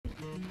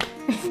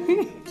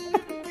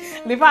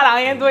The fact that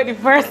I didn't do it the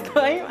first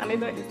time and I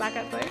do it the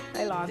second time,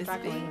 I lost track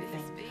of everything.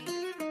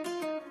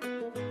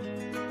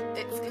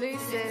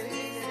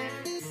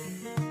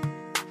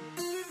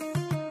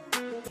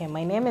 Okay,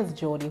 my name is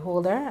Jodi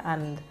Holder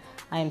and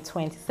I am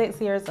 26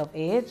 years of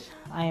age.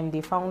 I am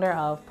the founder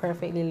of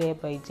Perfectly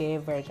Laid by J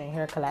Virgin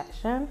Hair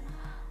Collection.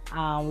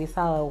 We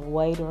sell a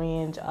wide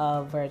range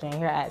of virgin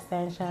hair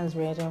extensions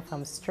ranging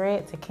from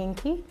straight to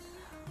kinky.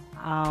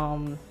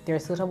 They're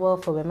suitable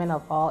for women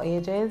of all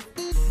ages.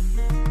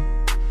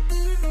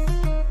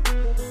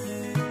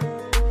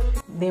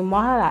 The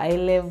motto that I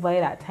live by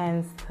that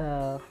tends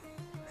to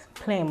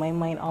play in my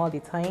mind all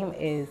the time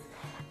is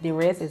the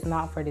race is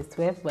not for the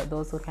swift but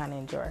those who can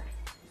endure.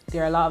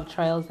 There are a lot of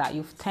trials that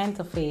you tend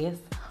to face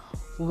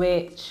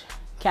which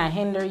can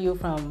hinder you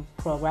from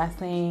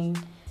progressing,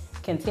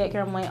 can take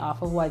your mind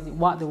off of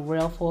what the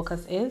real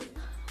focus is,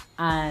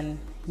 and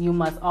you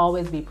must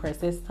always be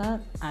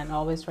persistent and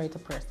always try to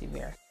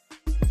persevere.